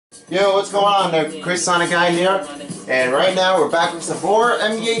Yo, what's going on there? Chris Sonic Guy here. And right now we're back with some more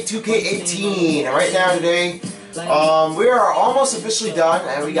NBA 2K18. And right now today, we are almost officially done,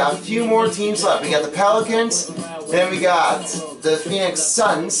 and we got a few more teams left. We got the Pelicans, then we got the Phoenix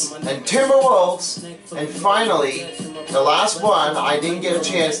Suns and Timberwolves, and finally, the last one, I didn't get a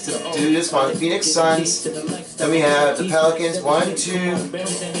chance to do this one, Phoenix Suns. Then we have the Pelicans, 1, 2,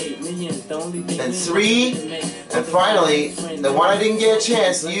 and 3. And finally, the one I didn't get a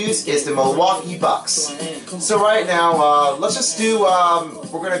chance to use is the Milwaukee Bucks. So right now, let's just do,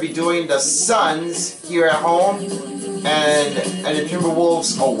 we're going to be doing the Suns here at home and the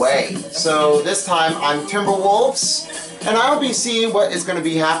Timberwolves away. So this time I'm Timberwolves, and I'll be seeing what is going to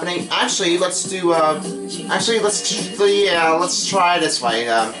be happening. Actually, let's do, let's try this way.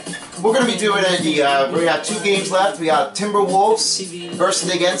 We're going to be doing it, we have 2 games left. We got Timberwolves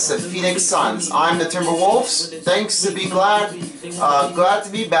versus against the Phoenix Suns. I'm the Timberwolves. Thanks to be glad to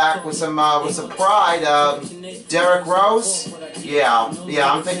be back with some pride. Derrick Rose. Yeah,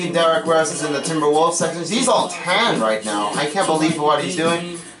 I'm thinking Derrick Rose is in the Timberwolves section. He's all tan right now. I can't believe what he's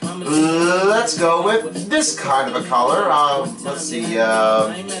doing. Let's go with this kind of a color. Let's see.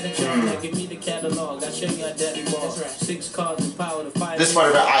 This part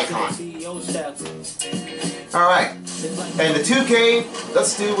of an icon. Alright. And the 2K,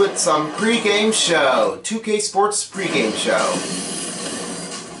 let's do with some pregame show. 2K Sports pregame show.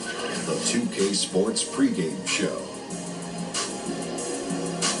 The 2K Sports pregame show.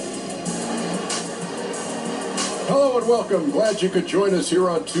 Hello and welcome. Glad you could join us here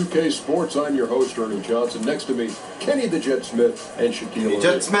on 2K Sports. I'm your host, Ernie Johnson. Next to me, Kenny the Jet Smith and Shaquille O'Neal.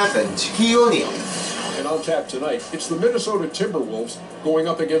 Jet Smith and Shaquille O'Neal. And on tap tonight, it's the Minnesota Timberwolves going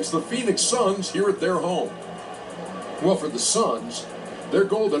up against the Phoenix Suns here at their home. Well, for the Suns, their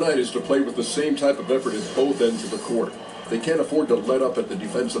goal tonight is to play with the same type of effort at both ends of the court. They can't afford to let up at the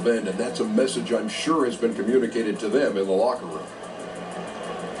defensive end, and that's a message I'm sure has been communicated to them in the locker room.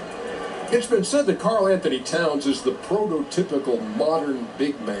 It's been said that Karl Anthony Towns is the prototypical modern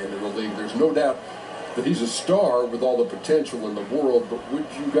big man in the league. There's no doubt that he's a star with all the potential in the world, but would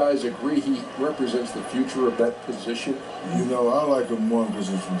you guys agree he represents the future of that position? You know, I like him more because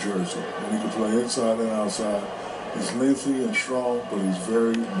he's from Jersey, and he can play inside and outside. He's lengthy and strong, but he's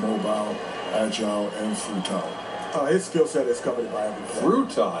very mobile, agile, and futile. His skill set is covered by every player.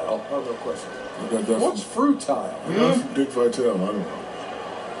 Futile? Oh, no question. What's futile? That's from Dick Vitale, I don't know.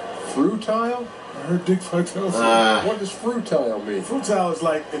 Futile? I heard Dick Vitale say what does futile mean? Futile is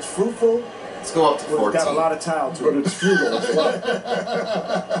like, it's fruitful. Let's go up to 14. It's got a lot of tile to it. But it's futile. It's like,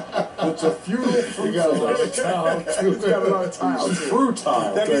 it's a futile fruit. It's got a lot of tile to it. It's got a lot of tile to it.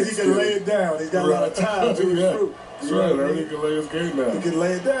 Futile. That means he can lay it down. He's got a lot of tile to his fruit. That's right, Ernie can lay his game down. He can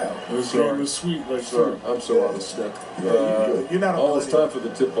lay it down. This game is sweet like Sorry, I'm so out of step. You're not all it's time for the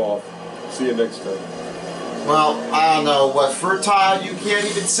tip-off. See you next time. Well, I don't know what fertile you can't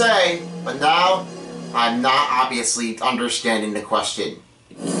even say, but now I'm not obviously understanding the question.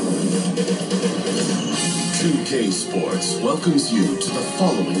 2K Sports welcomes you to the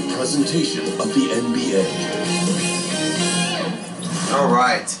following presentation of the NBA.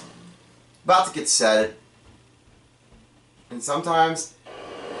 Alright. About to get set. And sometimes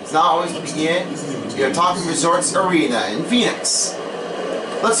it's not always the beginning. You're talking Resorts Arena in Phoenix.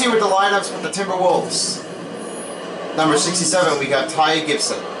 Let's see what the lineups with the Timberwolves. Number 67, we got Ty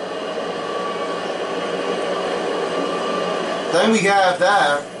Gibson. Then we have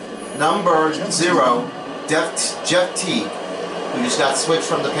that number 0, Jeff Teague, who just got switched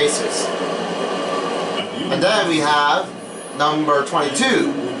from the Pacers. And then we have number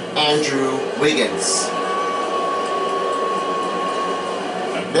 22, Andrew Wiggins.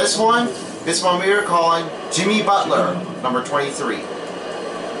 This one we are calling Jimmy Butler, number 23.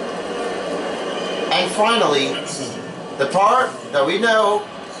 And finally, the part that we know,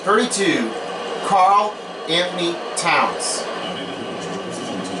 32, Karl Anthony Towns.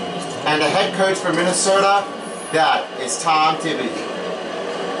 And the head coach for Minnesota, that is Tom Thibodeau.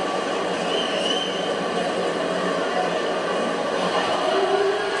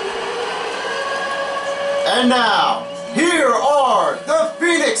 And now, here are the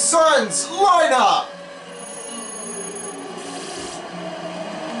Phoenix Suns lineup.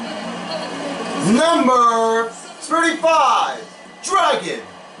 Number 35, Dragon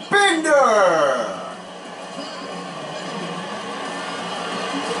Bender.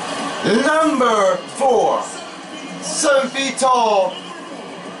 Number 4, 7 feet tall,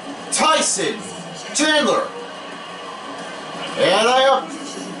 Tyson Chandler. And I up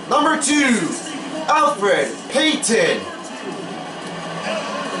number 2, Alfred Payton.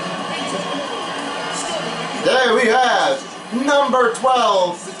 There we have number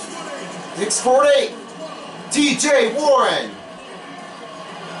 12, 6'8", TJ Warren.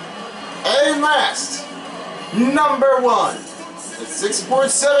 And last, number 1, at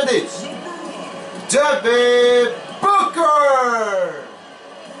 6'7", Devin Booker.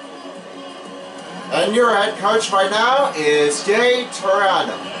 And your head coach right now is Jay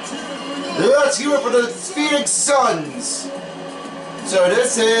Torano. Let's hear it for the Phoenix Suns. So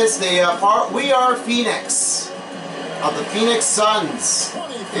this is the part We Are Phoenix of the Phoenix Suns.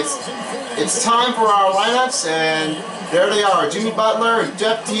 It's time for our lineups, and there they are. Jimmy Butler and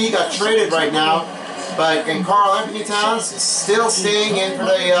Jeff T got traded right now, but Karl Anthony Towns is still staying in for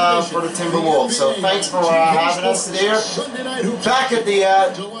the Timberwolves. So thanks for having us today. Back at the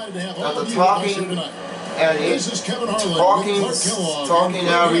Talking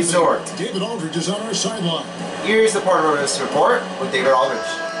Resort. David Aldridge is on our sideline. Here's the part of this report with David Aldridge,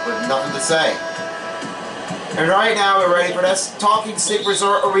 with nothing to say. And right now we're ready for this. Talking State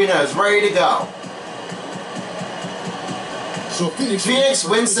Resort Arena is ready to go. So Phoenix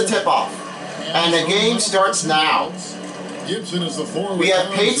wins the tip-off, and the game starts now. Gibson is the forward. We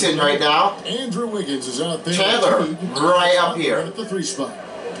have Peyton right now. Andrew Wiggins is out there. Chandler right up here. At the 3 spot.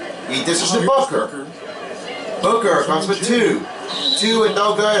 He dishes to Booker. Booker comes with 2. 2 and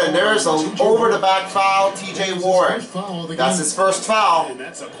no good, and there's an over-the-back foul, TJ Warren. That's his first foul. And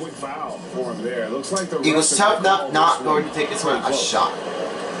that's a quick foul for him there. Looks like He was tough enough not going to take this one a shot.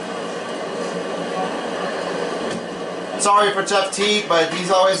 Sorry for Jeff T, but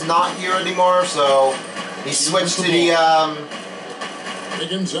he's always not here anymore, so he switched to the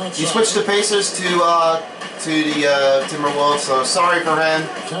Pacers to the Timberwolves. So sorry for him.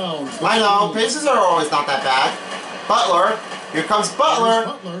 I know Pacers are always not that bad. Butler, here comes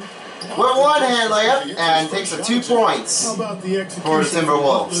Butler with one-hand layup and takes the 2 points How about the for the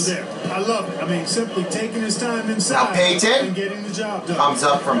Timberwolves. I love it. I mean, simply taking his time inside Now Peyton and getting the job done. comes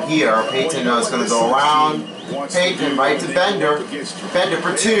up from here. Peyton is going to go around. Peyton right to Bender. Bender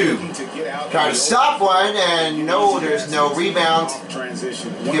for 2. Try to stop one, and no, there's no rebound.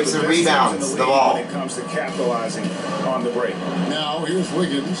 Gibson rebounds the ball. When it comes to capitalizing on the break. Now here's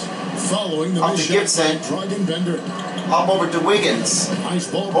Wiggins following the Up to Gibson. driving Bender. Up over to Wiggins. Nice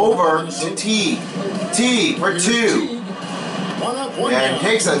ball Over to T. T for 2. And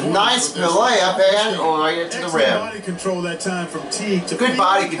takes a nice layup and right to the rim. Body control that time from T to Good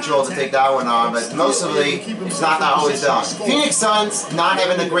body control to take that one on, but mostly it's not always done. Phoenix Suns not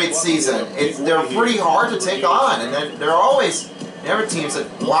having a great season. They're pretty hard to take on, and they're always never teams that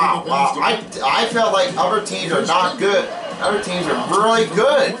wow. I felt like other teams are not good. Other teams are really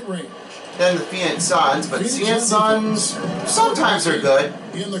good than the Phoenix Suns, but Phoenix Suns sometimes are good,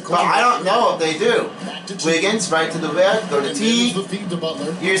 but I don't know if they do. Wiggins right to the left, go to T.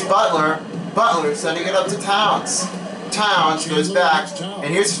 Here's Butler. Butler sending it up to Towns. Towns goes back,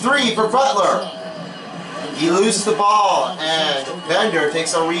 and here's 3 for Butler. He loses the ball, and Bender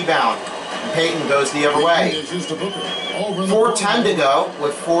takes a rebound. Peyton goes the other way. 4:10 to go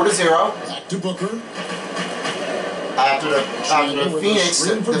with 4-0. After the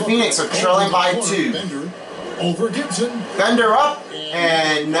Phoenix are trailing by 2. Bender up,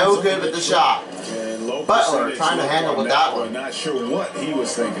 and no good with the shot. Butler trying to handle with that one. Not sure what he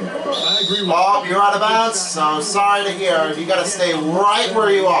was thinking. I agree with Oh, you're out of bounds, so I'm sorry to hear. You got to stay right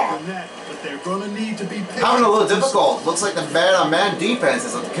where you are. But they're going to need to be Having a little difficult. Looks like the man-on-man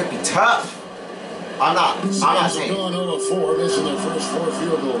defense could be tough. I'm not saying.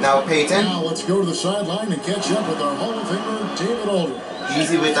 Now Peyton. Now let's go to the sideline and catch up with our Hall of Famer, David Aldridge.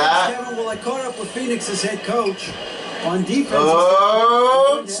 Easy with that. Kevin, well, I caught up with Phoenix's head coach on defense.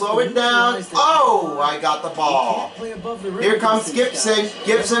 Oh, slow it down. Oh, I got the ball. Here comes Gibson.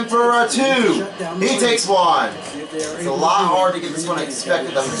 Gibson for a 2. He takes 1. It's a lot hard to get this one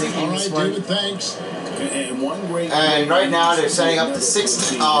expected. I'm taking this one. David, thanks. And right now they're setting up to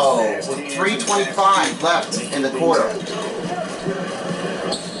 6-0 with 3:25 left in the quarter.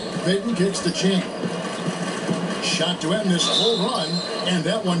 Peyton kicks to Chandler. Shot to end this full run, and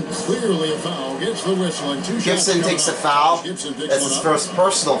that one clearly a foul. Gets the whistle and 2 shots. Gibson takes a foul. That's his first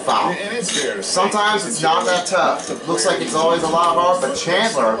personal foul. Sometimes it's not that tough. It looks like it's always a lot hard, but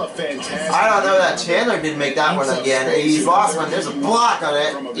Chandler, I don't know that Chandler didn't make that one again. He's lost one. There's a block on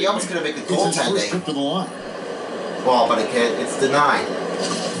it. He almost could have made the goaltending. Well, but it's denied.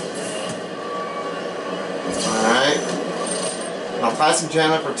 Alright. Now Tyson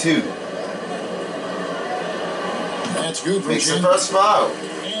Chandler for 2. That's good for Makes the Chandler. first foul.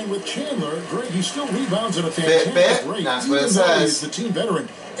 And with Chandler, Greg, he still rebounds at a fantastic rate. That's what it even though says. he's the team veteran.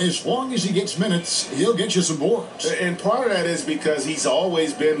 as long as he gets minutes, he'll get you some boards. And part of that is because he's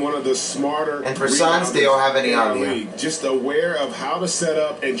always been one of the smarter. And for Suns, they don't have any out here. Just aware of how to set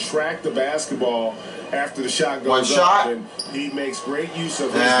up and track the basketball after the shot goes one shot. up. And he makes great use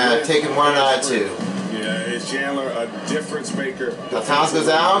of his taking 1 out of 2. Yeah, is Chandler a difference maker? The Towns goes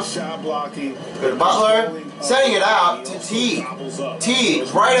out. Shot blocking. Go to Butler. Setting it out to T. T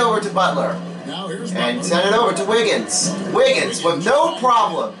right over to Butler. And send it over to Wiggins. Wiggins with no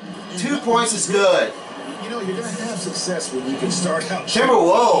problem. 2 points is good. You know, you're going to have success when you can start out.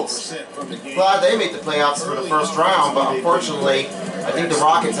 Timberwolves. Glad they made the playoffs for the first round, but unfortunately, I think the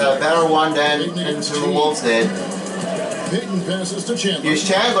Rockets had a better one than the Timberwolves did. Peyton passes to Chandler. Here's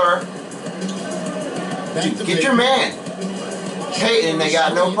Chandler. Get your man. Peyton, they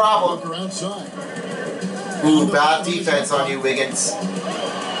got no problem. Ooh, bad defense on you, Wiggins.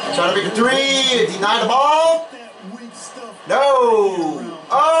 Trying to make a 3. Deny the ball. No.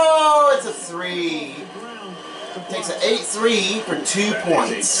 Oh, it's a 3. Takes an 8-3 for 2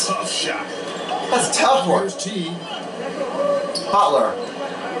 points. That's a tough one. Butler.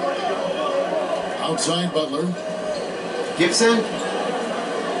 Outside Butler. Gibson.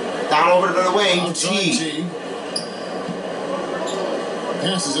 Down over to the wing. T.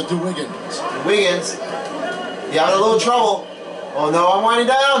 Passes it to Wiggins. Wiggins. You having a little trouble. Oh no, I'm winding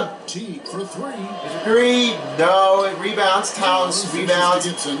down. T for 3. There's a 3. No, it rebounds. Towns rebounds.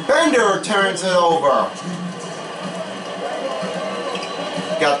 Bender turns it over.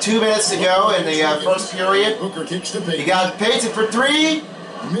 Got 2 minutes to go in the first period. He got Payton for 3.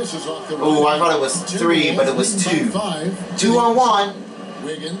 Oh, I thought it was 3, but it was 2. 2 on 1.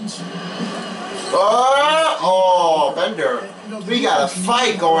 Wiggins. Oh, Bender. We got a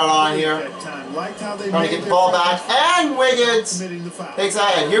fight going on here. Trying to get the ball back. And Wiggins takes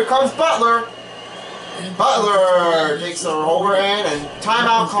that. And here comes Butler. Butler takes the overhand and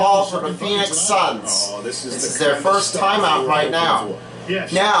timeout call for the Phoenix Suns. This is their first timeout right now.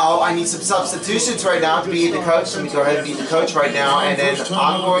 Now, I need some substitutions right now to be the coach. Let me go ahead and be the coach right now, and then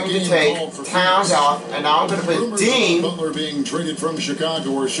I'm going to take Towns off, and now I'm going to put Dean. Butler being traded from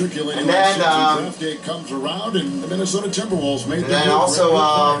Chicago or circulating. And then, draft day comes around, and the Minnesota Timberwolves made. And then also,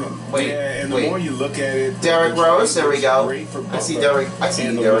 wait. The more you look at it, Derrick Rose, there we go. I see Derrick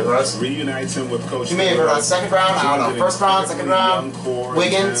Rose. Reunites him with Coach. He may have been on second round, I don't know, first round, second round.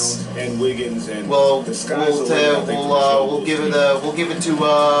 Wiggins. And we'll give it to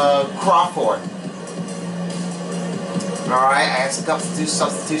Crawford. Alright, I have some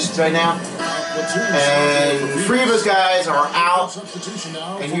substitutions right now. And 3 of those guys are out.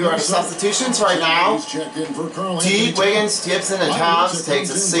 And here are the substitutions right now. T, Wiggins, Gibson, and Towns takes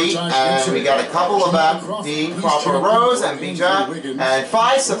a seat. And we got a couple of them. Dean, Crawford, Rose, and Bija. And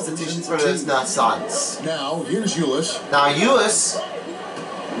 5 substitutions for the Suns. Now, here's Ulis. Now, Ulis.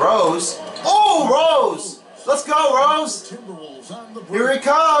 Rose. Oh, Rose! Let's go, Rose! Here he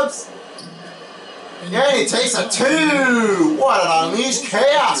comes! And he takes a 2! What an unleashed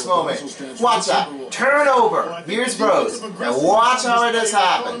chaos moment! Watch that. Turnover. Here's Rose. And watch how it has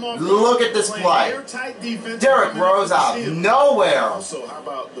happened. Look at this play. Derrick Rose out of nowhere.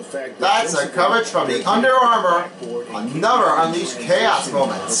 That's a coverage from the Under Armour. Another unleashed chaos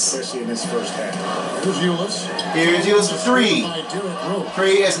moment. Especially in this first half. Here's Ulis. Here's Ulis for 3.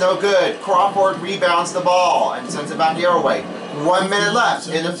 3 is no good. Crawford rebounds the ball and sends it back the other way. 1 minute left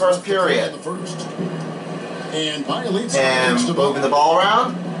in the first period. And moving the ball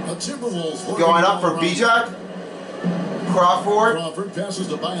around. Going up for Bija. Crawford. Crawford passes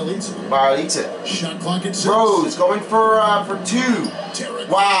to Bielitsa. Shot clock at 6. Rose going for 2.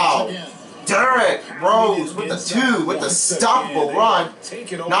 Wow. Derrick Rose with the 2 with the stoppable run.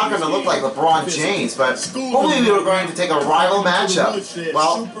 Not going to look like LeBron James, but hopefully we were going to take a rival matchup.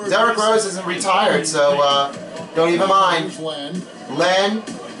 Well, Derrick Rose isn't retired, so don't even mind. Len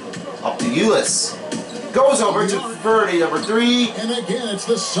up to Ulis. Goes over to Verdi, number 3. And again, it's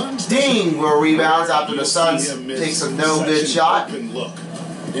the Suns. Dean will rebounds after the Suns takes a no-good shot.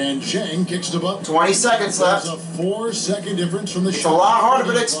 And Jang kicks the butt. 20 seconds left. There's a 4-second difference from the It's shot. a lot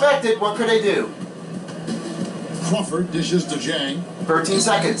harder than expected. What could they do? Crawford dishes to Jang. 13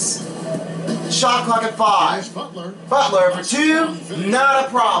 seconds. Shot clock at 5. Butler for 2. Not a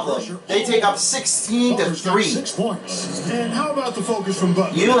problem. They take up 16 to 3. 6 points. And how about the focus from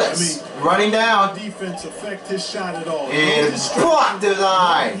Butler? Ulis running down. Defense affect his shot at all. And block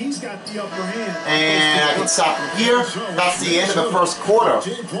denied. He's got the upper hand. And I can stop from here. That's the end of the first quarter.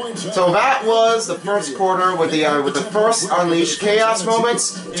 So that was the first quarter with the first unleashed chaos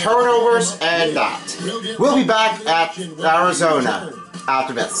moments, turnovers, and that. We'll be back at Arizona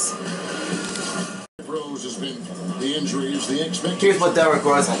after this. Rose has been the injuries, the expectations. Here's what Derrick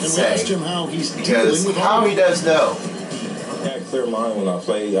Rose has to And we say. asked him how he's Because dealing with how he does know. I got a clear mind when I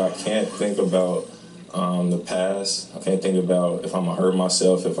play. I can't think about the past. I can't think about if I'm going to hurt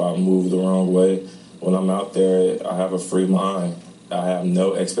myself, if I move the wrong way. When I'm out there, I have a free mind. I have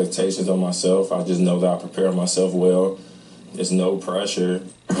no expectations on myself. I just know that I prepare myself well. There's no pressure.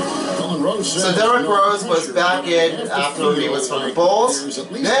 So Derrick Rose was back in after he was from the Bulls.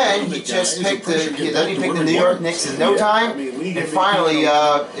 Then he just picked the New York Knicks in no time. And finally,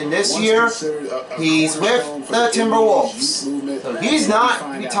 in this year, he's with the Timberwolves. So he's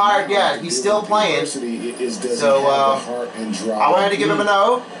not retired yet. He's still playing. So I wanted to give him a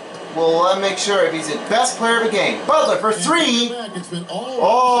no. We'll make sure if he's the best player of the game. Butler for 3.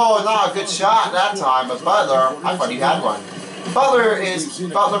 Oh, not a good shot that time, but Butler, I thought he had one. Butler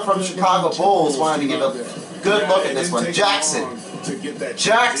from Chicago Bulls wanted to give a good look at this one. Jackson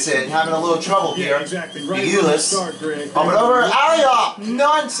having a little trouble here. Ulis. Up and over, alley-oop,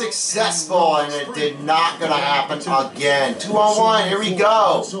 non-successful, and it did not gonna happen again. 2-on-1, here we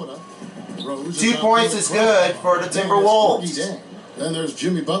go. 2 points is good for the Timberwolves. Then there's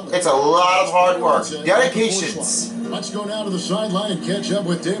Jimmy Butler. It's a lot of hard work. Dedications. Let's go down to the sideline and catch up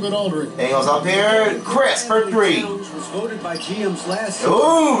with David Aldridge. Angles up here. Chris for 3.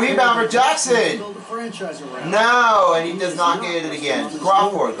 Ooh, rebound for Jackson. No, and he does not get it again.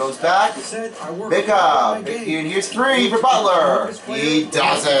 Crawford goes back. Pick up. And here's 3 for Butler. He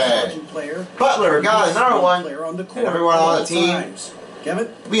does it. Butler got another one. And everyone on the team.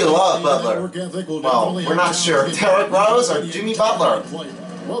 We love Butler. Well, we're not sure. Derrick Rose or Jimmy Butler.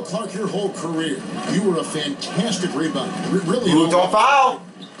 Well, Clark, your whole career, you were a fantastic rebounder. Really. Ooh, don't foul.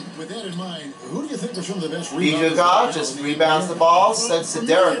 With that in mind, who do you think are some of the best Bija rebounders? just rebounds the ball, sends to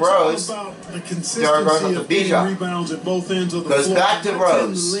Derrick Rose. Derrick Rose up to Bija. Goes back to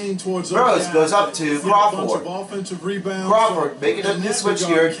Rose. Rose goes up to Crawford. Crawford making a switch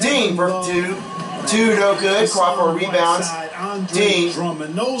here. Dean for 2. 2 no good. Crawford rebounds. Dean.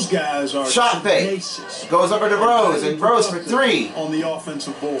 Shot fake. Goes over to Rose, and Rose for 3.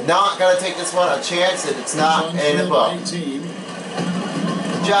 Not going to take this one a chance, and it's not in the book.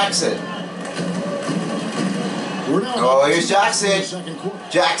 Jackson. Oh, here's Jackson.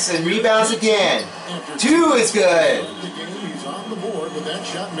 Jackson rebounds again. 2 is good.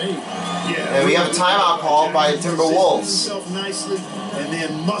 And we have a timeout called by the Timberwolves. And then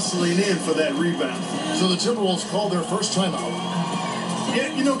muscling in for that rebound. So the Timberwolves called their first timeout.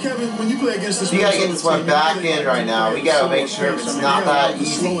 Yeah, you know, Kevin, when you play against this, we gotta get this one back in right now. We gotta make sure it's not that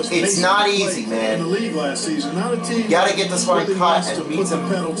easy. It's not easy, man. In the league last season, not a team. You gotta get this one cut and beat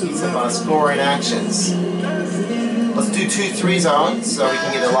some scoring actions. Let's do 2-3 zones so we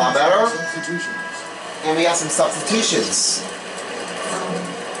can get a lot better. And we got some substitutions.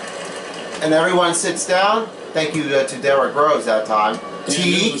 And everyone sits down. Thank you to Derrick Rose that time.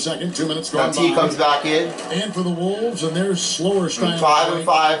 T. Now T comes back in. And for the Wolves and their slower style. 5 and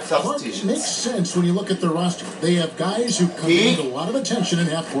 5 substitutions. Makes sense when you look at their roster. They have guys who command a lot of attention in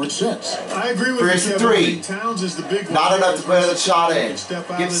half-court sets. I agree with you, Kevin. 3. Towns is the big one. Not enough to put the shot in. Step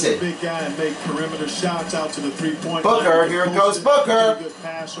out Gibson. as a big guy and make perimeter shots out to the three-point Booker, here goes Booker.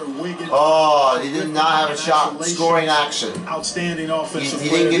 Oh, he did not have a shot scoring action. Outstanding offensive He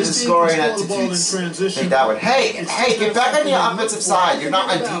didn't get the scoring attitudes. Think that would. Hey, get back on the offensive side. You're not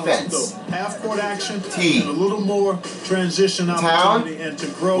on defense. Half-court action. T. And a little more transition opportunity and to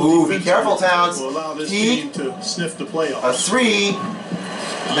grow. Ooh, be careful, Towns. Will allow this T. team to sniff the playoffs. A 3.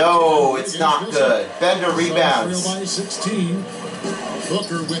 No, it's not good. Bender rebounds.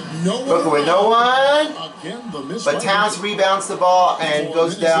 Booker with no one. But Towns rebounds the ball and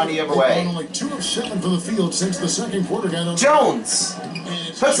goes down the other way. Only 2 of 7 from the field since the second quarter. Jones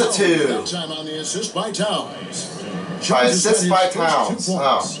puts a 2. Time on the assist by Towns. By assist by Towns.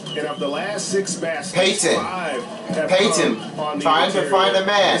 Oh. And of the last 6 baskets, Peyton. 5 have Peyton come on the trying to interior. find a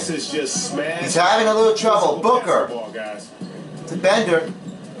man. This is just smash. He's having a little trouble. Booker Guys. to Bender.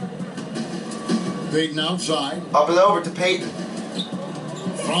 Peyton outside. Up and over to Peyton.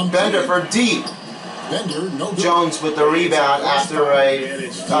 From Bender for deep. Bender, no good. Jones with the rebound after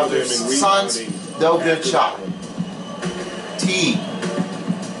Suns. No good shot. T.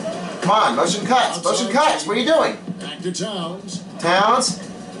 Come on, motion cuts. Motion cuts. What are you doing? Back to Towns. Towns.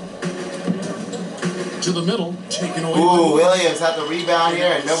 To the middle. Taken away. Ooh, Williams had the rebound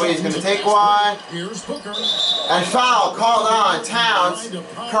here, and nobody's going to take one. Here's Booker. And foul called on Towns.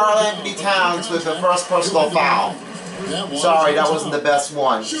 Karl Anthony Towns with the first personal foul. Sorry, that wasn't the best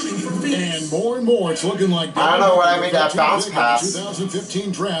one. And more it's looking like I don't know where I made that bounce pass.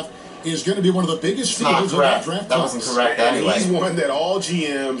 2015 draft. is going to be one of the biggest Not fields of that correct. draft That class. wasn't correct And anyway. he's one that all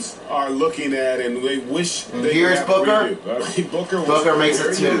GMs are looking at, and they wish they here's could have Booker. redo. I mean, Booker Makes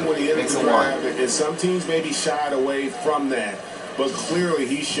very it young 2. when he entered Makes the it draft, 1. and some teams maybe shied away from that. But clearly,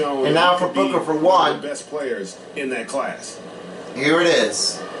 he's shown. And that now he for could be Booker for one of 1. the best players in that class. Here it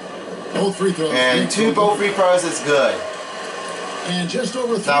is. Both free throws. And 2 both free throws is good. And just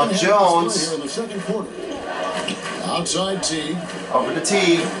over 3 Now and a half Jones. minutes here in the second quarter. Outside T. Over to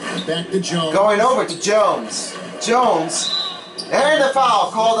T. Back to Jones. Going over to Jones. Jones. And a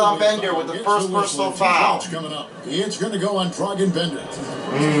foul called on Bender with the first personal foul. Coming up. It's going to go on Dragan Bender.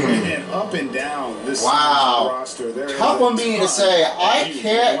 And up and down this Wow. roster. There Tough one me to say, I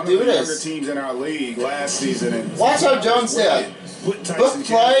can't do One of the younger this. teams in our league last season. And Watch how Jones did. Good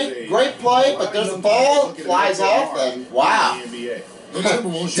play, great play, but there's a ball, flies off, and wow. The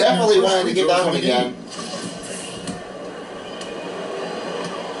Timberwolves shooting Definitely their first wanted to free get throws that of one the game. again.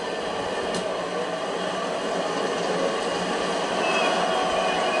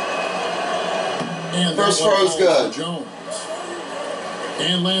 And First that one throw is falls good. to Jones.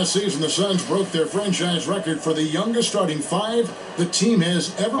 And last season, the Suns broke their franchise record for the youngest starting 5 the team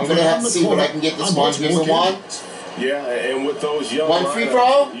has ever I'm put going to on have the to see court. what I can get this on one. multiple Here's the one. occasions. Yeah, and with those young One free lineups,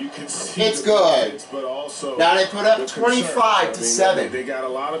 throw? you can see It's the good. benefits, but also Now they put up the concern. 25 to 7. They got a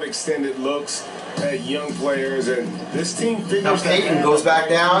lot of extended looks at young players, and this team figures Now that Peyton out goes back in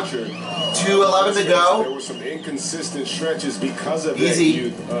the down. future. 2:11 to There go. were some inconsistent stretches because of Easy. that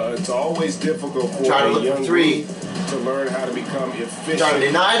youth. It's always difficult for Try to a look for young 3. group to learn how to become efficient. Trying to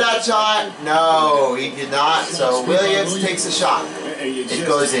deny that shot. No, he did not. So Williams takes a shot. And you just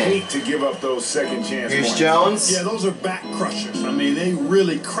goes in. hate to give up those second chance Here's points. Jones. Yeah, those are back crushers. I mean, they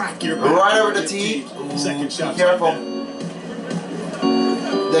really crack your back. Right over to T. Second shot. Careful.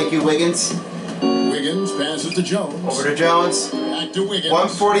 Thank you, Wiggins. Wiggins passes to Jones. Over to Jones. Back to Wiggins.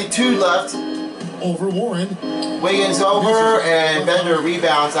 1:42 left. Over Warren. Wiggins over, and Bender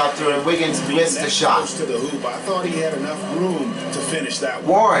rebounds after Wiggins missed a shot. To the hoop. I thought he had enough room to finish that one.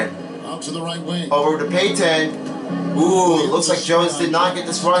 Warren Out to the right wing. over to Payton. Ooh, looks like Jones did not get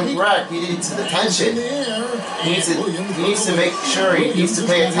this run correct. He needs In attention. the air. He needs to make sure he needs to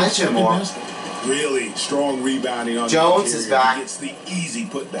pay attention more. Really strong rebounding on Jones the is interior. back. He gets the easy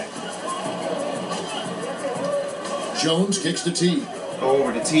putback. Jones kicks to T.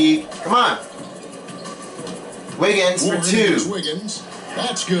 Over to T. Come on. Wiggins for Warren 2. against Wiggins.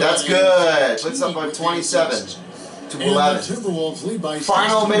 That's good. That's good. Puts up on 27 to And the 11. Timberwolves lead by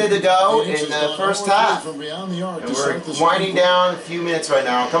Final 16. minute to go It's in the just first gone half. from beyond the arc And to we're start the winding second down a few minutes right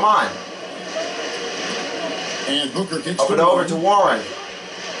now. Come on. quarter. And Booker kicks Up and over to Warren.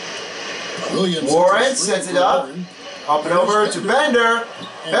 Williams. Warren sends it up. Up and over to Bender.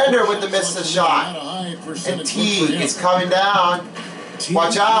 Bender with the missed shot. And T is coming down.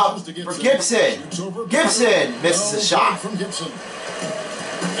 Watch out for Gibson. Gibson misses a shot. From Gibson.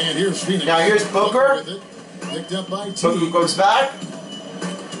 And here's Phoenix. Now here's Booker. With it. Picked up by T. Booker goes back.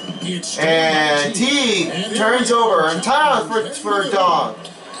 It's And T turns over and timeout for Dong.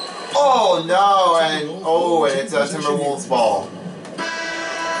 Oh no, and it's a Timberwolves ball.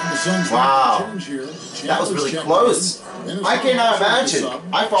 Wow. That was really close. I cannot imagine.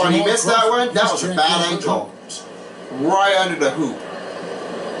 I thought he missed that one. That was a bad ankle. Right under the hoop.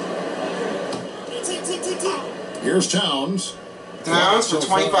 Here's Towns. Towns for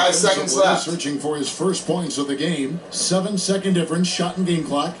 25 seconds left. Searching for his first points of the game. 7-second difference, shot and game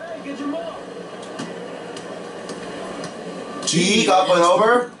clock. Teague up and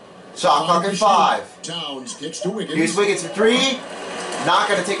over. Shot clock at 5. Towns kicks to Wiggins. Here's Wiggins for 3. Not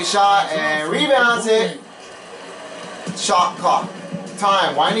going to take a shot and rebounds it. Shot clock.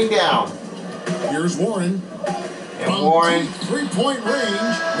 Time winding down. Here's Warren. And Warren, Three-point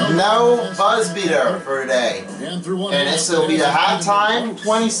range. no buzz beater for today. And through one And this will be the halftime,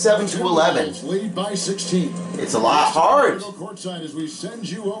 27 to 11. Lead by 16. It's a lot hard. Courtside as we send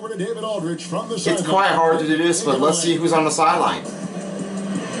you over to David Aldridge from the It's sideline. quite hard to do this, but let's see who's on the sideline.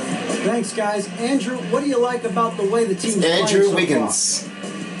 Thanks, guys. Andrew, what do you like about the way the team's playing Andrew so Wiggins.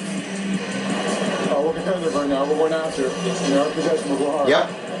 We're competitive right now. We're going after it. Our possession will go hard. Yep.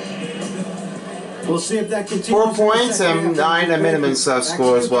 far? We'll see if that continues. 4 points and 9 a minimum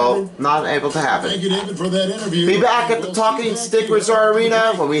score as well. Not able to happen. Thank you, David, for that interview. Be back at the Talking Stick Resort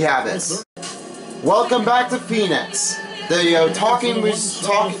Arena when we have this. Welcome back to Phoenix. The Talking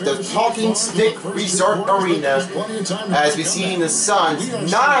Stick Resort Arena. As we see in the Suns,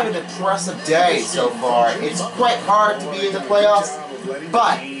 not an impressive day so far. It's quite hard to be in the playoffs,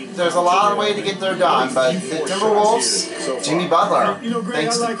 but there's a lot of ways to get there done, but the Timberwolves, Jimmy Butler,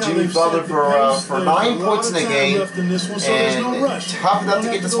 thanks to Jimmy Butler for 9 points in the game, and tough enough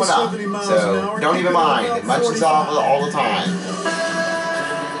to get this one up. So don't even mind. It munches off all the time.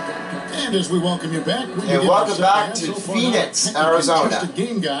 And as we welcome you back, and welcome back to Phoenix, Arizona.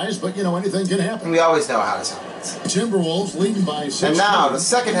 Game, guys, but you know anything can happen. We always know how this happens. Timberwolves leading by 6. And now the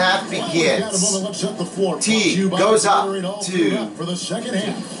second half begins. T goes up for the second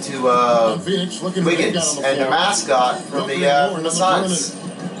half. to Wiggins and the mascot from the Suns.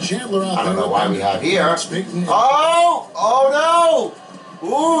 I don't know why we have here. Oh no!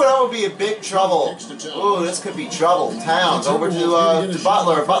 Ooh, that would be a big trouble. Ooh, this could be trouble. Towns over to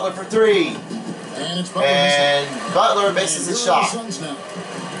Butler. Butler for 3. And Butler misses his shot.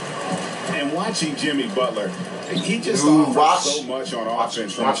 And watching Jimmy Butler, he just offers so much on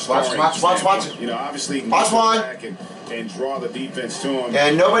offense. Watch. You know, obviously, he can watch one. Back and draw the defense to him.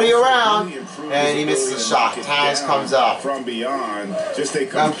 And nobody around. And he misses the shot. Towns comes up. From beyond, just a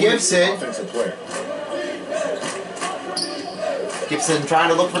complete offensive player. Gibson trying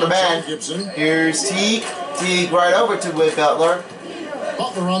to look for the man. Here's Teague. Teague right over to Butler.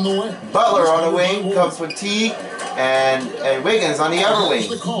 Butler on the wing. Butler on the wing comes with Teague and Wiggins on the other wing.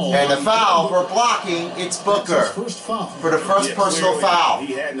 And the foul for blocking, it's Booker for the first personal foul.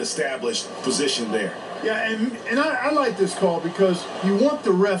 He had an established position there. Yeah, and I like this call because you want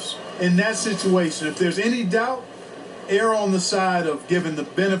the refs in that situation. If there's any doubt, err on the side of giving the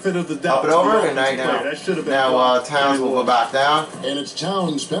benefit of the doubt. Up and over, and now Towns will go back down. And it's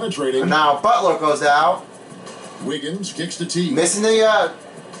Towns penetrating. And now Butler goes out. Wiggins kicks the tee. Missing the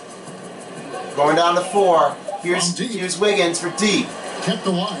going down to 4. Here's Wiggins for deep. Kept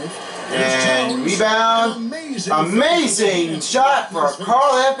alive. And rebound. Amazing shot for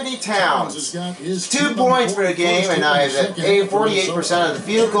Karl Anthony Towns. 2 points for the game, and now he's at 48% of the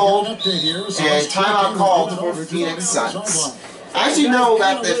field goal. And timeout called for Phoenix Suns. As you know,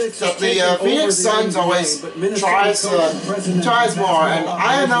 that the Phoenix Suns always tries more, and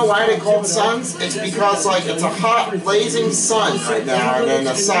I don't know why they call it Suns. It's because it's a hot, blazing sun right now, and then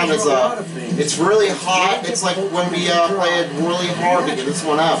the sun is it's really hot. It's like when we play it really hard to get this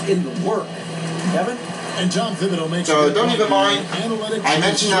one up. And John Thibodeau makes so don't even mind. I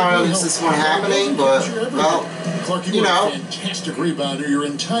mentioned how is this one happening, but well, Clark, you know, fantastic rebounder. Your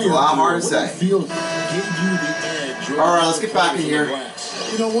entire a lot hard to say. Field gave you the edge. All right, let's get back in here.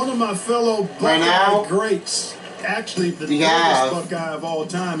 You know, one of my fellow Buckeye greats, actually the greatest Buckeye of all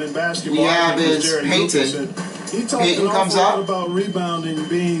time in basketball. We have is Peyton. He talked an awful lot about rebounding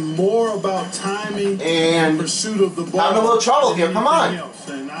being more about timing and pursuit of the ball. Having a little trouble here. Come on.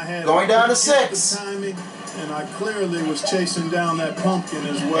 Going down to 6. Timing, and I clearly was chasing down that pumpkin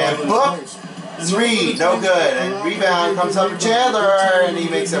as well. And Book, 3, no good. And rebound comes up to Chandler, and he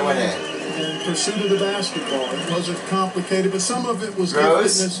makes it one in. And pursuit of the basketball. It wasn't complicated, but some of it was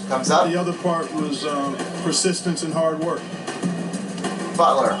Rose comes up. The other part was persistence and hard work.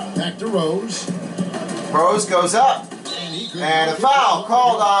 Butler. Back to Rose. Rose goes up. And a foul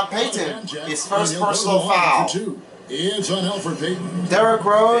called on Peyton. His first personal foul. It's on Alfred Payton. Derrick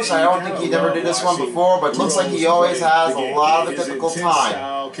Rose, I don't think he never did this one before, but looks like he always has a lot of a difficult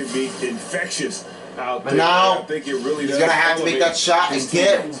time. Can be infectious out but now, I think it really he's going to have to make that shot and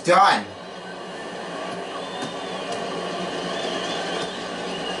get it done.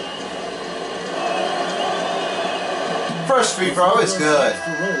 First free throw is good.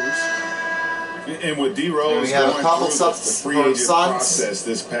 And with D Rose we have a couple the free agent process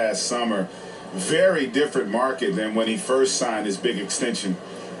this past summer, very different market than when he first signed his big extension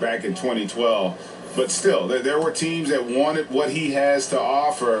back in 2012. But still, there were teams that wanted what he has to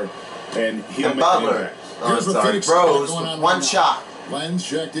offer, and he'll make Butler. Rose with one shot. Lenz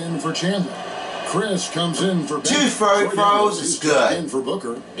checked in for Chandler. Chris comes in for 2 throws is good. For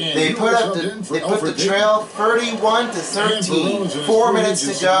Booker. They put the trail 31-13. 4 minutes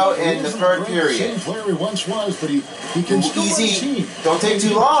to go in the third period. Same player he once was, but he can still easy. Don't take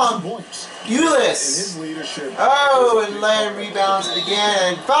too long. Ulyss. Oh, and Len rebounds it again.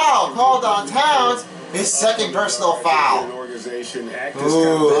 And foul called on Towns. His second personal foul.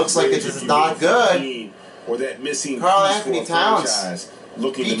 Ooh, looks like this is not good. Karl Anthony Towns.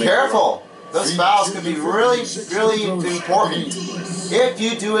 Be careful. Those fouls can be really, really important if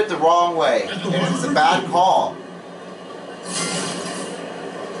you do it the wrong way. And it's a bad call.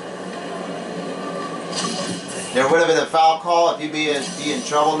 There would have been a foul call if you'd be in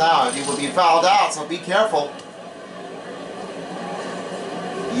trouble now. If you would be fouled out, so be careful.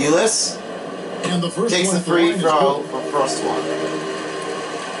 Ulyss takes the free throw for first one.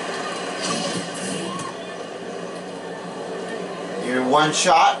 Here, one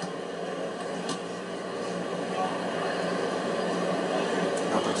shot.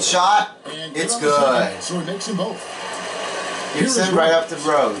 Up with the shot. It's good. So he makes them both. Gibson right up to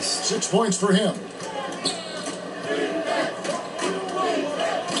Rose. 6 points for him.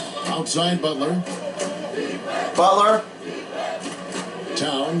 Outside Butler. Butler.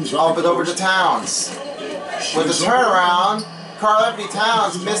 Towns. Up and over to Towns. With the turnaround, Karl-Anthony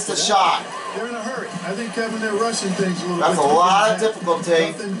Towns missed the shot. They're in a hurry. I think, Kevin, they're rushing things a little bit. That's a lot of difficulty.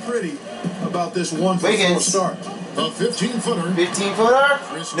 Nothing pretty about this 1-4 Wiggins. start. A 15-footer.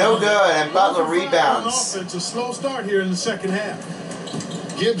 15-footer? No good, and Butler rebounds. It's a slow start here in the second half.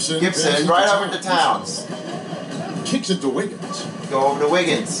 Gibson right over to Towns. Kicks it to Wiggins. Go over to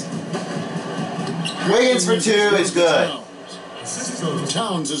Wiggins. Wiggins for 2 is good.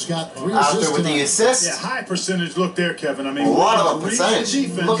 Towns has got 3 assists After with the tonight. assist. Yeah, high percentage look there, Kevin. I mean, A lot of a really percentage. good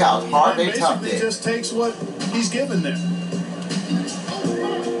defense. Look how hard they tucked basically it. just takes what he's given there.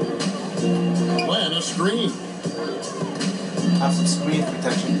 Plan a screen. Have some screen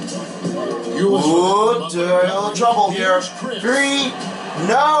protection. You Ooh, a little trouble here. 3.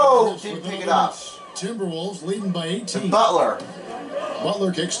 No! Didn't pick it up. Timberwolves leading by 18. Butler.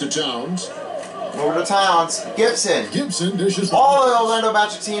 Butler kicks to Towns. Over to Towns. Gibson. Gibson dishes. All the Orlando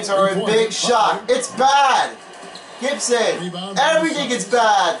Magic teams are in big shot. It's bad. Gibson. Everything is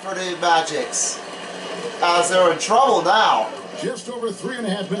bad for the Magics. As they're in trouble now. Just over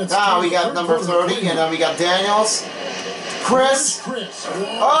 3.5 minutes. Now we got number 30, and then we got Daniels. Chris.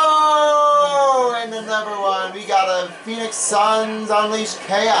 Oh, and another one. We got a Phoenix Suns Unleashed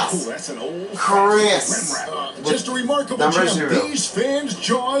Chaos. Ooh, that's an old Chris. Just a remarkable Number jump. 0. These fans'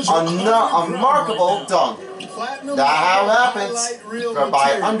 jaws A are remarkable dunk. Platinum That how it happens highlight reel by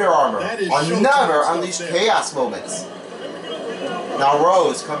material. Under Armour. That is Another showtime Unleashed stuff there. Chaos moments. Now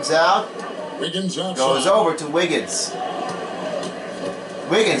Rose comes out, Wiggins outside. goes over to Wiggins.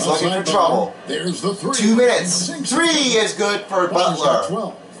 Wiggins looking for Outside trouble. Butler. There's the 3. 2 minutes. 3 is good for Butler's got Butler.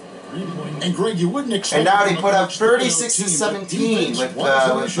 12. And Greg, you wouldn't expect. And now they put up much 36 to 17 with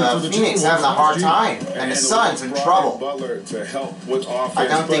Phoenix having a hard time, and the Suns in trouble. Butler to help with offense. I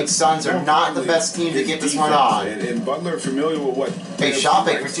don't think Suns are not the best team to get this one on. And Butler familiar with what Hey,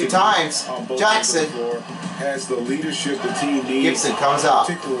 shopping for 2 times. on both Jackson. ends of the floor, has the leadership the team needs. Gibson comes up.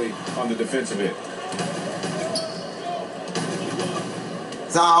 Particularly on the defensive end.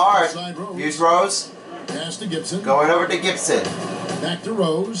 It's not hard. Here's Rose. Pass to Gibson. Going over to Gibson. Back to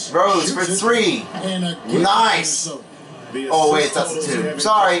Rose. Rose Shoots for it. 3. And a Nice. Oh wait, that's a 2.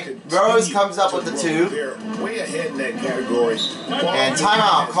 Sorry, Rose comes up with the 2. They're way ahead in that category. And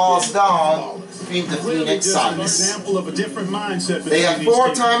timeout calls down between the Really Phoenix just an Suns. example of a different mindset. They have between 4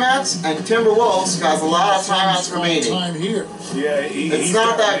 these teams. timeouts, and Timberwolves has a lot of timeouts remaining. Time here. Yeah, It's he's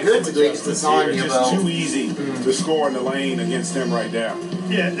not got that to good make to some do because it's on adjustments you, here. It's though. too easy to score in the lane against him right now.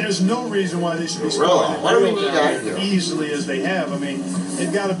 Yeah, there's no reason why they should be Really? scoring What do we need out here? easily as they have. I mean,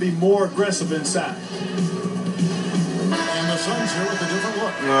 they've got to be more aggressive inside. And the Suns here with a different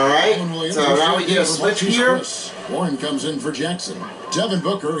look. Alright, Williams so now we get a for switch Marquise here. Chris. Warren comes in for Jackson. Devin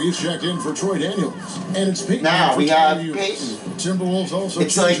Booker, he's checked in for Troy Daniels. And it's Peyton. Now in for we have Tyler Hughes. Peyton. Timberwolves also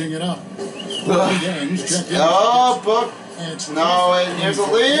It's like- changing it up. Bobby Gaines checked in. Oh, Book. And it's No, and there's a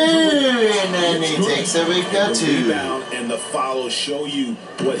lead, and then he takes it. We got The 2. rebound and the follow show you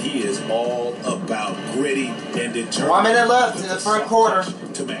what he is all about. Gritty and determined. 1 minute left in the first quarter.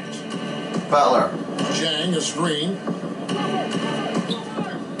 To match. Butler. Jang, a screen.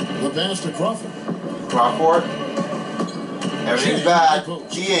 The pass to Crawford. Crawford. Everything's Jang, bad. high post.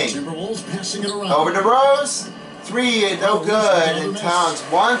 Geeing. Timberwolves passing it around. Over to Rose. 3, no good. And Towns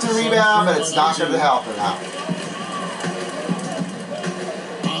 1 to rebound, but it's not going to help him out.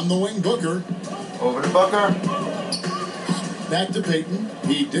 On the wing, Booker. Over to Booker. Back to Peyton.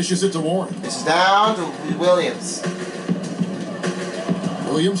 He dishes it to Warren. This is down to Williams.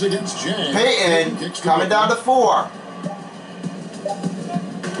 Williams against Jang. Peyton kicks to coming down to Booker. 4.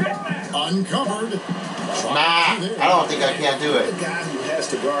 Uncovered. Nah, I don't think I can do The it. guy who has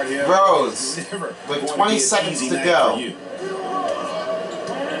to guard him. Rose, Never with going to 20 be an seconds easy to night go. for you.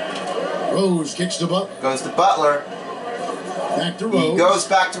 Rose kicks to Butler. Goes to Butler. Back to He Rose. goes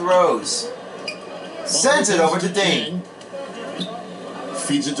back to Rose. Sends it over to Dane.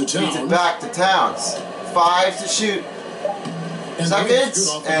 Feeds it to Towns. Feeds it back to Towns. 5 to shoot. And Seconds,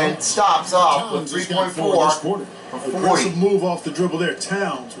 and stops off with 3.4 for 40. Aggressive move off the dribble there.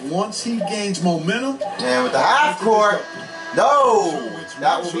 Towns, once he gains momentum. And with the half court, no!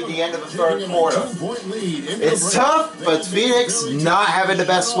 That will be the end of the third quarter. It's tough, but Phoenix not having the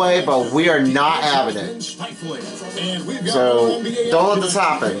best way, but we are not having it. So don't let this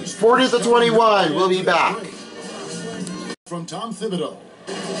happen. 40 to 21, we'll be back. from Tom Thibodeau.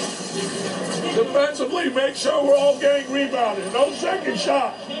 Defensively, make sure we're all getting rebounded. No second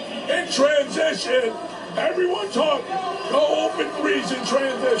shots. In transition, everyone talk. No open threes in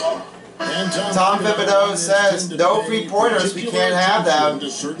transition. Tom Thibodeau says no three-pointers, we can't have them.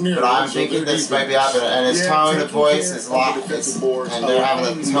 But I'm thinking this might be happening, and his tone of voice is locked, and they're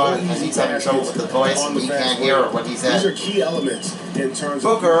having a tone, and he's having trouble with the voice, and we can't hear what he said. These are key elements in terms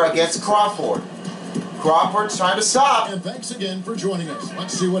of Booker against Crawford. Crawford's trying to stop. And thanks again for joining us.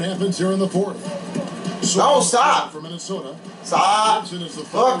 Let's see what happens here in the fourth. No, stop. For Minnesota. Stop.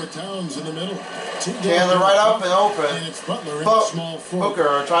 Look. With Towns in the middle. Chandler right up and open. And it's Butler in the small forward.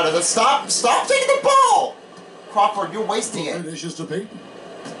 Booker trying to stop taking the ball. Crawford, you're wasting it. Dishes to Payton.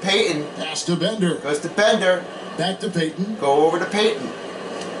 Payton. Pass to Bender. Goes to Bender. Back to Payton. Go over to Payton.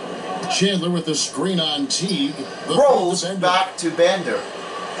 Chandler with the screen on Teague. Rolls back to Bender.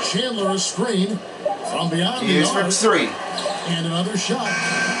 Chandler a screen from beyond Here's the for three. And another shot.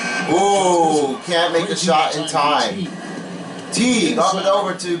 Ooh, can't make the shot in time. Teague up and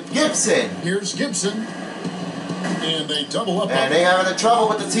over to Gibson. Here's Gibson. And they double up. And they having trouble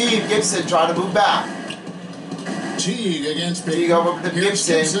with the team. Gibson trying to move back. Teague against Payton. Teague over to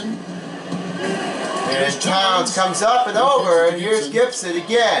Gibson. And Towns comes up and over, and here's Gibson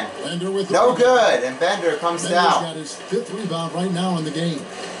again. No good, and Bender comes Bender's down. Got his 5th rebound right now in the game.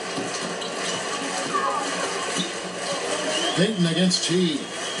 Payton against Teague.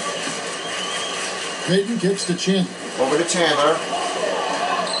 Payton kicks to Chandler. Over to Chandler.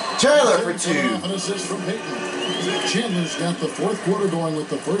 Chandler for two. An assist from Payton. Chandler's got the 4th quarter going with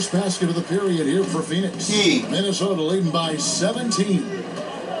the first basket of the period here for Phoenix. Teague. Minnesota leading by 17.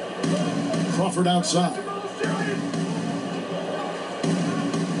 Crawford outside.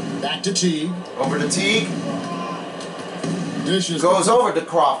 Back to Teague. Over to Teague. Dishes goes over to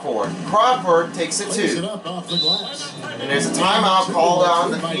Crawford. Crawford takes it plays it two. up off the glass. And there's a timeout called on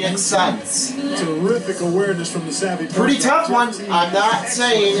the Phoenix Suns. Terrific awareness from the savvy. Pretty tough one. I'm not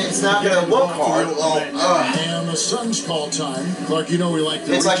saying it's not going to look hard. And the Suns call time. Clark, you know we like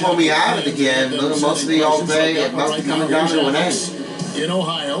to. It's like when we have it again, mostly all day. It must be coming down to an end. In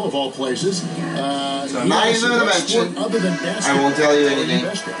Ohio, of all places. So not even going to mention. I won't tell you anything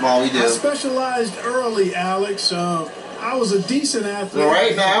while we do. I specialized early, Alex. I was a decent athlete. So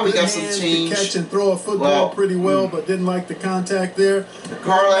right now we got some hands to change. catch and throw a football pretty well, but didn't like the contact there.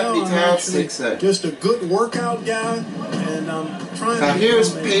 Carl Anthony Towns takes it. Just a good workout guy, and I'm trying now to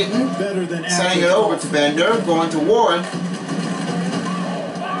here's become Payton better than sending it over to Bender, going to Warren.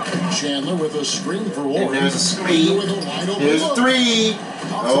 Chandler with a screen for Warren. And there's a screen. There's a three.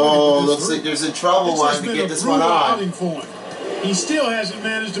 Oh, looks like there's a trouble one to get this one on. He still hasn't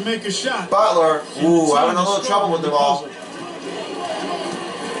managed to make a shot. Butler, ooh, having a little trouble with the ball.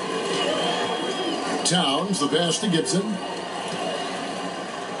 Towns, the pass to Gibson.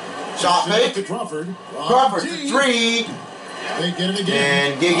 Shot fake. To Crawford. Crawford for three. They get it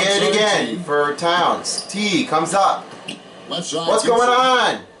again. And get it again for Towns. T comes up. Left side. What's going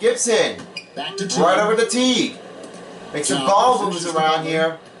on? Gibson. Back to Teague. Right over to Teague. Make some ball moves around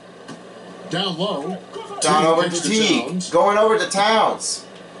here. Down low. Down over to Teague. Going over to Towns.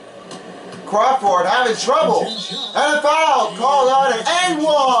 Crawford having trouble. And a foul called on it. And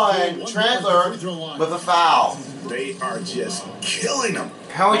one. Trentler with a foul. They are just killing them.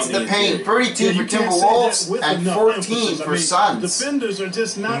 Points in the paint. 32 for Timberwolves and 14 for Suns. Defenders are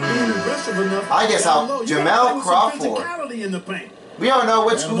just not being aggressive enough. I guess Jamel Crawford. In the paint. We don't know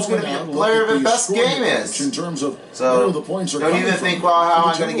who's going to be the player of the best game is. In terms of so the points are don't even think, well, how am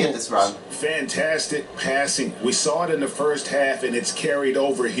I going to get this run? Fantastic passing. We saw it in the first half, and it's carried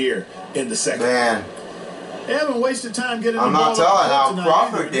over here in the second. Man. They haven't wasted time getting I'm the ball not telling how tonight.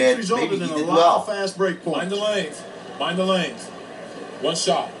 Crawford did. Resulted Maybe he in did a lot well. of fast break points. Mind the lanes. Mind the lanes. One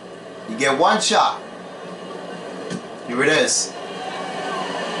shot. You get one shot. Here it is.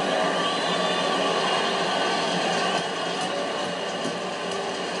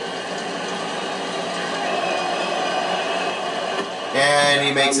 And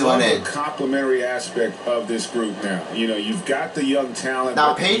he makes it one in. The complementary aspect of this group now. You know, you've got the young talent.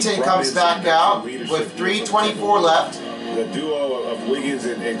 Now Payton comes back out with 3:24 left. The duo of Wiggins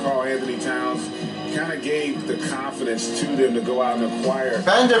and Carl Anthony Towns kind of gave the confidence to them to go out and acquire.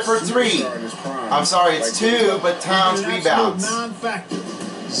 Bender for three. I'm sorry, it's two, but Towns rebounds. Non-factor.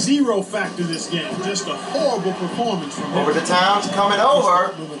 Zero factor this game. Just a horrible performance from him. Over to Towns, coming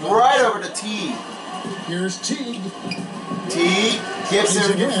over, right over to Teague. Here's Teague. Teague,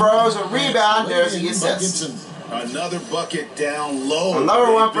 Gibson throws a rebound, there's the assist. Another bucket down low.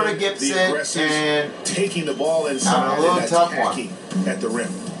 Another one for the Gibson, and taking the ball inside a little and tough attacking one at the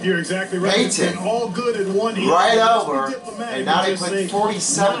rim. You're exactly right. Payton. All good at one end. Right over, and now they put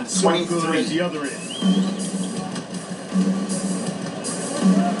 47-23. At the other end.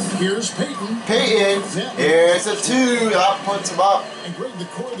 Here's Payton. Payton, here's a 2. That puts him up. And Greg, the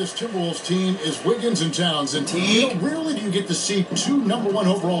core of this Timberwolves team is Wiggins and Towns. And rarely do you get to see 2 number-1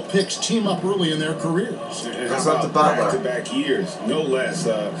 overall picks team up early in their careers. Goes up to Butler. Back-to-back years, no less.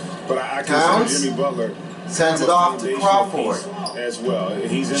 But I Towns consider Jimmy Butler sends it off to Crawford. As well.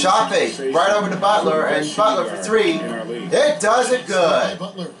 He's in Shot fake right over to Butler, and Butler for 3. It does it good.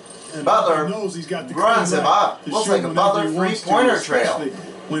 Butler knows he's got the runs him up. Looks like a Butler 3-pointer trail.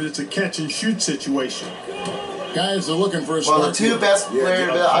 When it's a catch-and-shoot situation. Guys are looking for a Well, the 2 best players,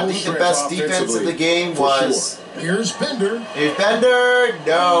 I think the best defense of the game was... Here's Bender. Here's Bender.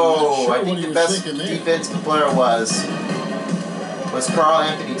 No, I think the best defensive player was Karl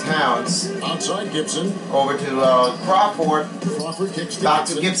Anthony Towns. Outside Gibson. Over to Crawford. Crawford kicks to back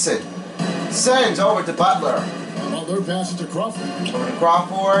to Gibson. Sends over to Butler. Butler passes to Crawford. Over to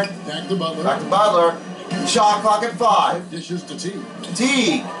Crawford. Back to Butler. Back to Butler. Shot clock at 5. Dishes to T.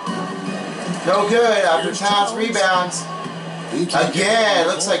 T. No good after Towns rebounds. Again,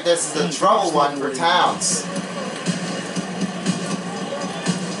 looks like this is a trouble one for Towns.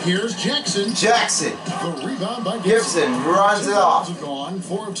 Here's Jackson. Jackson. The rebound by Gibson runs it off. Gone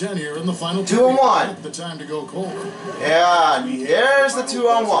 4 of 10 here in the final 2-on-1. The time to go cold. Yeah, here's the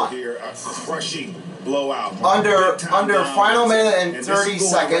 2-on-1. Here, a crushing blowout. Under final minute and 30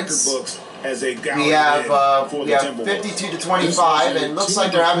 seconds. As they we have 52-25, and looks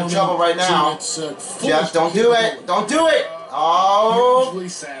like they're having trouble right now. Jeff, don't do it! Don't do it! Oh!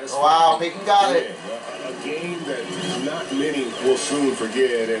 Wow, Payton got it. A game that not many will soon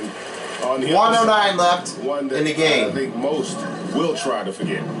forget, and on the 109 left in the game. I think most will try to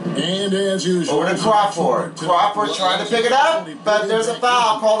forget. And as usual, over to Crawford. Crawford trying to pick it up, but there's a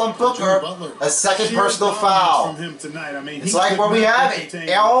foul called on Booker. A second personal foul. It's like where we have it.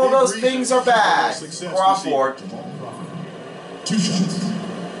 All those things are bad. Crawford. 2 shots.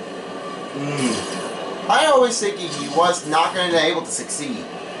 I always think he was not going to be able to succeed,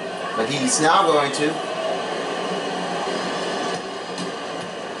 but he's now going to.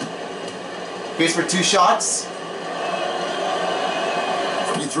 Here's for 2 shots.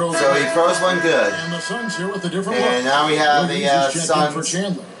 So he throws one good. And the Suns here with a different and now we have the Suns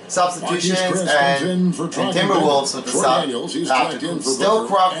substitutions and Timberwolves with the sub. Still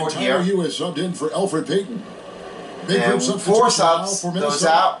Crawford here. U.S. subbed in for Alfred Payton. And 4 subs goes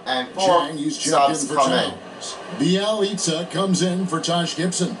out and 4 subs come in. Bielitsa comes in for Taj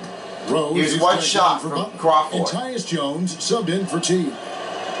Gibson. Rose here's 1 shot from Crawford. And Tyus Jones subbed in for T.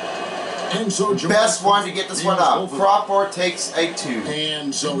 And so best one to get this one up. Crawford takes a 2.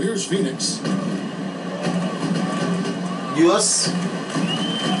 And so here's Phoenix. Ulis.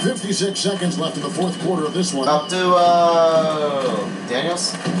 56 seconds left in the 4th quarter of this one. Up to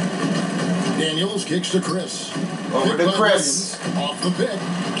Daniels. Daniels kicks to Chris. Over to Chris. Off the pick.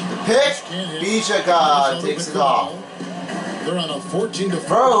 The pick. Bijaka takes it off. They're on a 14-4.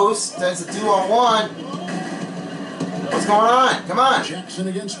 Rose does a 2-on-1. What's going on? Come on. Jackson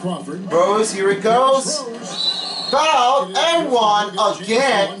against Crawford. Rose, here it goes. Foul and 1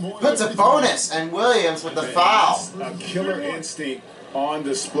 again. Puts a bonus, and Williams with the foul. A killer instinct on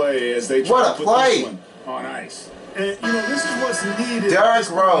display as they try to put this one on ice. And you know, this is what's needed. Derrick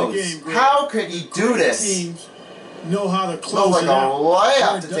Rose. How could he do this? Teams know how to close like it a out.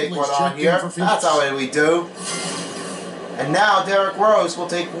 layup to take one on here. That's how we do. And now Derrick Rose will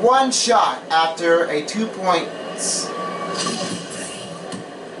take 1 shot after a 2 points.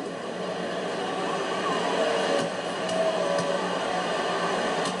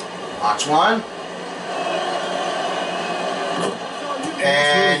 Watch one.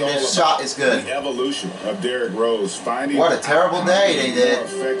 And the shot is good. The evolution of Derrick Rose finding what a terrible day they did. More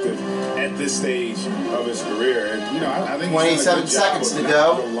effective at this stage of his career, and you know I think 27 seconds to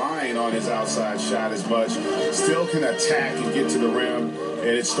go. Relying on his outside shot as much, still can attack and get to the rim, and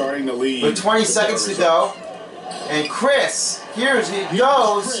it's starting to lead. With 20 seconds to go, and Chris, here he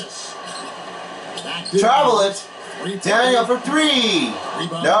goes. Travel it. Daniel for 3.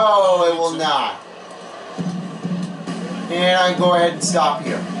 No, it will not. And I go ahead and stop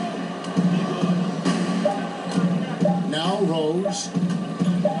here. Now Rose.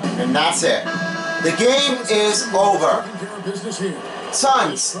 And that's it. The game is over.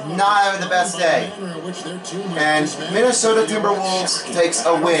 Suns not having the best day. And Minnesota Timberwolves takes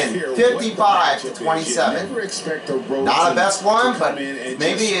a win, 55-27. Not a best one, but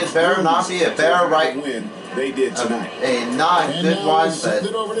maybe it better not be a better right win. They did tonight. A not good one, but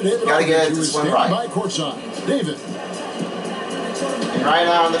gotta get this one right. David. And right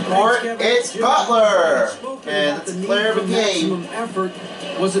now on the court, it's Butler. And it's a player of the game for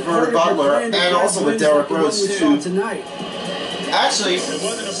Butler, and also with Derrick Rose too. Actually, it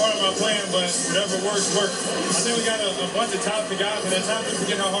wasn't a part of my plan, but whatever works, works. I think we got a bunch of talented guys, and at times we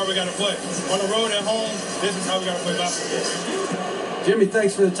forget how hard we got to play. On the road, at home, this is how we got to play basketball. Jimmy,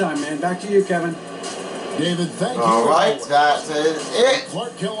 thanks for the time, man. Back to you, Kevin. David, thank you. All right, that is it.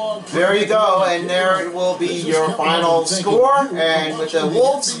 There you go, and there will be your final score, and with the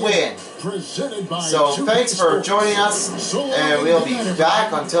Wolves win. So thanks for joining us, and we'll be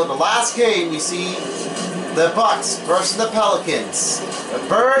back until the last game. We see the Bucks versus the Pelicans, the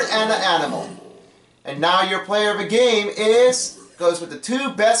bird and the animal. And now your player of the game goes with the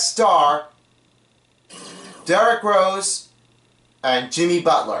two best star, Derrick Rose and Jimmy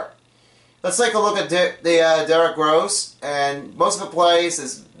Butler. Let's take a look at Derrick Rose, and most of the plays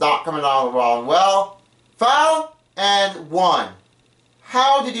is not coming out wrong well. Foul and one.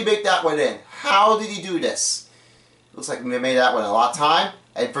 How did he make that one in? How did he do this? Looks like we made that one a lot of time.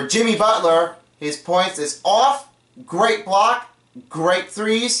 And for Jimmy Butler, his points is off, great block, great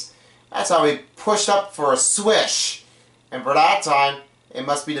threes. That's how he pushed up for a swish. And for that time, it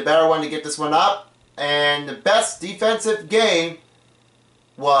must be the better one to get this one up. And the best defensive game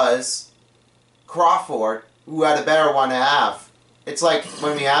was Crawford, who had a better one to have. It's like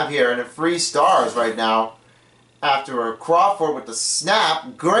when we have here in the 3 stars right now. After Crawford with the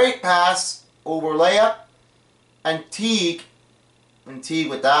snap, great pass over layup, and Teague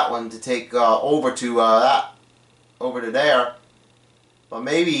with that one to take over to there, but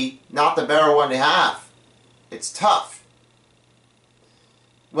maybe not the better one to have. It's tough.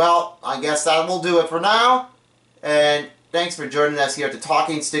 Well, I guess that will do it for now, and thanks for joining us here at the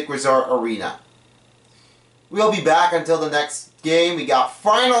Talking Stick Resort Arena. We'll be back until the next game. We got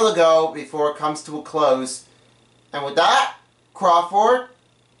final to go before it comes to a close, and with that, Crawford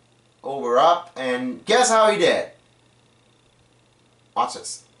over up, and guess how he did? Watch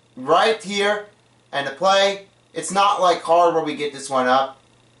this. Right here, and the play, it's not like hard where we get this one up,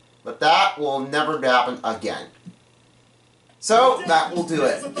 but that will never happen again. So, that will do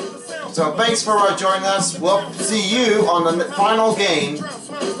it. So, thanks for joining us. We'll see you on the final game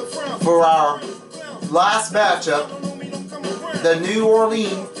for our last matchup. The New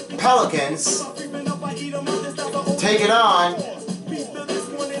Orleans Pelicans taking on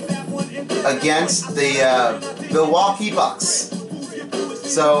against the Milwaukee Bucks.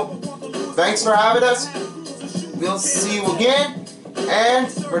 So, thanks for having us. We'll see you again. And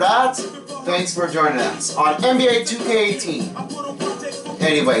for that, thanks for joining us on NBA 2K18.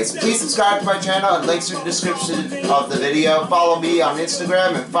 Anyways, please subscribe to my channel and links in the description of the video. Follow me on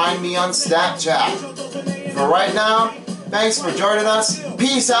Instagram and find me on Snapchat. For right now, thanks for joining us.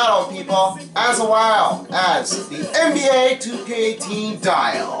 Peace out, people. As a while as the NBA 2K18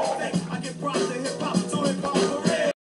 dial.